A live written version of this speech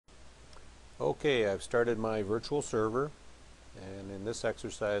Okay, I've started my virtual server, and in this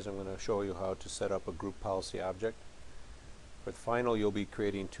exercise I'm going to show you how to set up a group policy object. For the final, you'll be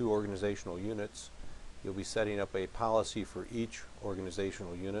creating two organizational units. You'll be setting up a policy for each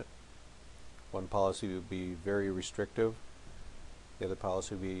organizational unit. One policy will be very restrictive, the other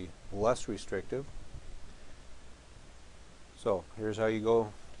policy will be less restrictive. So here's how you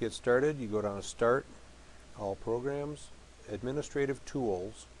go get started. You go down to Start, All Programs, Administrative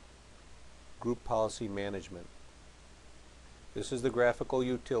Tools, Group Policy Management. This is the graphical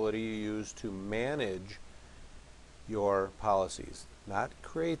utility you use to manage your policies. Not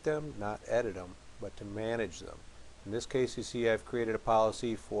create them, not edit them, but to manage them. In this case, you see I've created a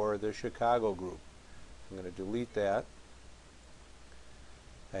policy for the Chicago group. I'm going to delete that.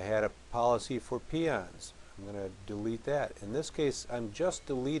 I had a policy for peons. I'm going to delete that. In this case, I'm just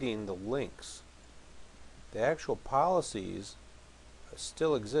deleting the links. The actual policies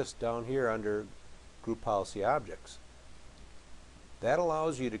still exist down here under Group Policy Objects. That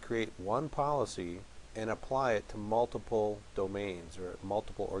allows you to create one policy and apply it to multiple domains or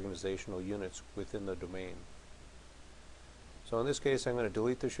multiple organizational units within the domain. So in this case, I'm going to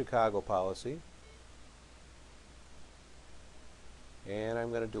delete the Chicago policy, and I'm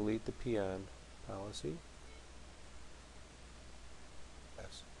going to delete the peon policy.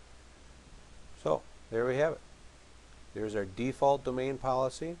 Yes. So there we have it. There's our default domain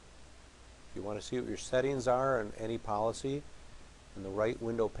policy. If you want to see what your settings are on any policy, in the right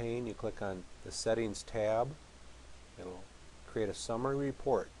window pane you click on the Settings tab. It'll create a summary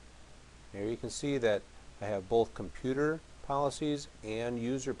report. There you can see that I have both computer policies and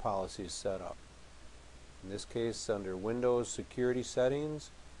user policies set up. In this case, under Windows Security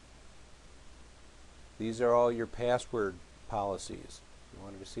Settings, these are all your password policies. You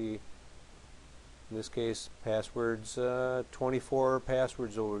wanted to see, in this case, passwords, 24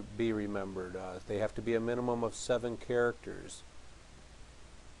 passwords will be remembered. They have to be a minimum of 7 characters.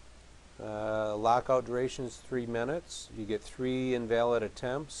 Lockout duration is 3 minutes. You get 3 invalid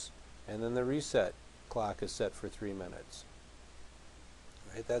attempts, and then the reset clock is set for 3 minutes.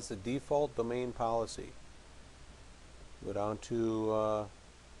 Right, that's the default domain policy. Go down to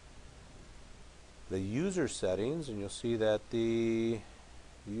the user settings, and you'll see that the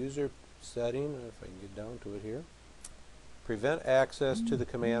user setting, if I can get down to it here, prevent access to the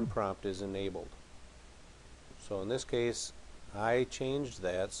command prompt is enabled. So in this case, I changed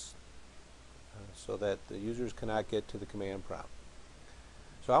that so that the users cannot get to the command prompt.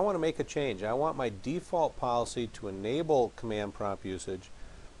 So I want to make a change. I want my default policy to enable command prompt usage,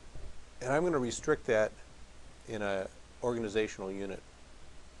 and I'm going to restrict that in a organizational unit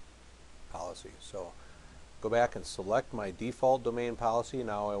policy. So go back and select my default domain policy.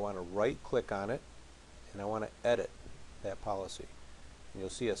 Now I want to right click on it, and I want to edit that policy. And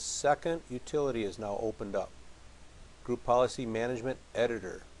you'll see a second utility is now opened up. Group Policy Management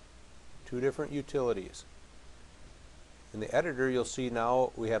Editor. 2 different utilities. In the editor, you'll see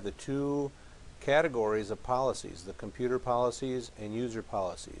now we have the 2 categories of policies, the computer policies and user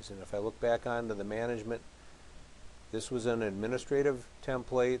policies. And if I look back onto the management, this was in administrative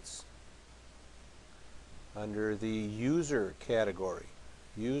templates under the user category.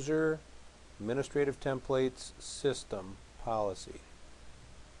 User, administrative templates, system, policy.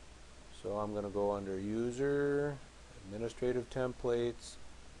 So I'm going to go under user, administrative templates,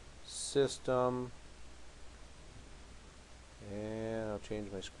 system, and I'll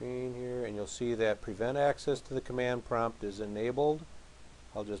change my screen here, and you'll see that prevent access to the command prompt is enabled.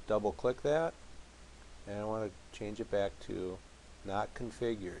 I'll just double click that, and I want to change it back to not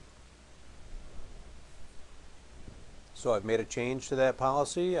configured. So I've made a change to that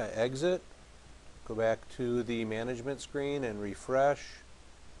policy. I exit, go back to the management screen and refresh,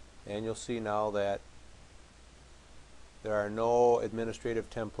 and you'll see now that there are no administrative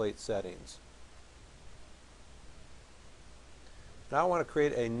template settings. Now I want to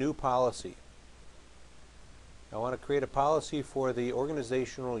create a new policy. I want to create a policy for the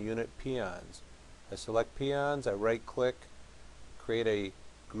organizational unit peons. I select peons, I right click, create a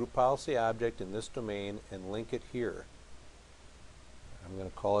group policy object in this domain, and link it here. I'm going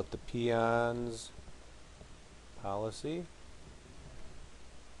to call it the peons policy.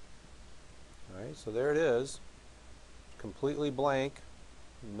 Alright, so there it is. Completely blank,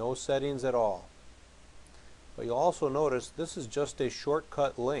 no settings at all. But you'll also notice this is just a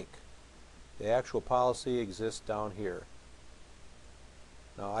shortcut link. The actual policy exists down here.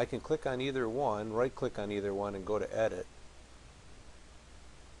 Now I can click on either one, right click on either one, and go to edit.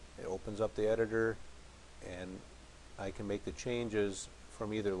 It opens up the editor, and I can make the changes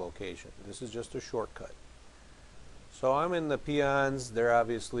from either location. This is just a shortcut. So I'm in the peons. They're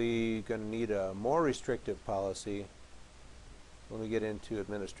obviously going to need a more restrictive policy. Let me get into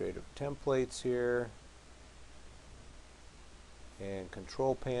administrative templates here and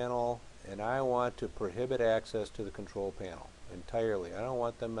control panel, and I want to prohibit access to the control panel entirely. I don't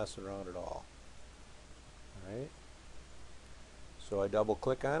want them messing around at all. Alright, so I double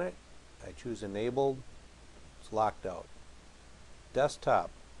click on it, I choose enabled, it's locked out. Desktop,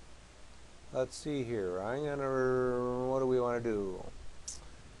 let's see here, what do we want to do?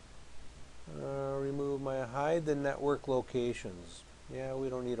 Remove my hide the network locations. Yeah, we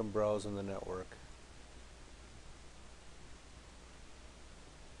don't need them browsing the network.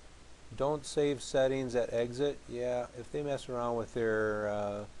 Don't save settings at exit. Yeah, if they mess around with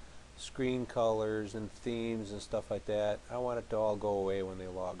their screen colors and themes and stuff like that, I want it to all go away when they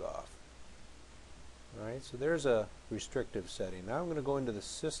log off. Alright, so there's a restrictive setting. Now I'm going to go into the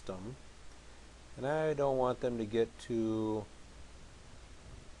system, and I don't want them to get to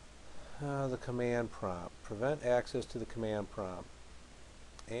the command prompt. Prevent access to the command prompt.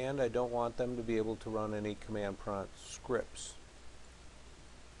 And I don't want them to be able to run any command prompt scripts.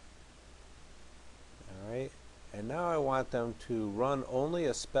 Alright, and now I want them to run only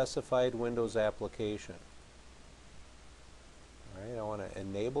a specified Windows application. Alright, I want to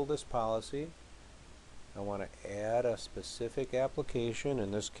enable this policy. I want to add a specific application.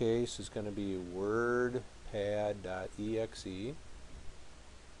 In this case, it's going to be wordpad.exe.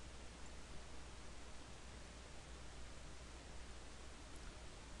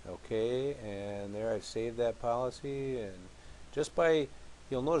 Okay, and there I've saved that policy, and just by,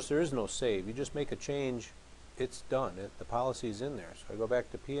 you'll notice there is no save. You just make a change, it's done. The policy is in there. So I go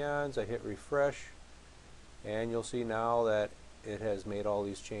back to peons, I hit refresh, and you'll see now that it has made all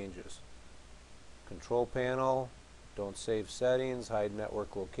these changes. Control panel, don't save settings, hide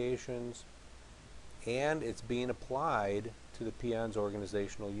network locations, and it's being applied to the peons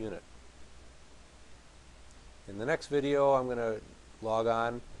organizational unit. In the next video, I'm going to log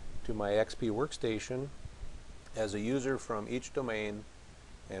on to my XP workstation as a user from each domain,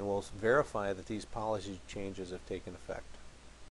 and we'll verify that these policy changes have taken effect.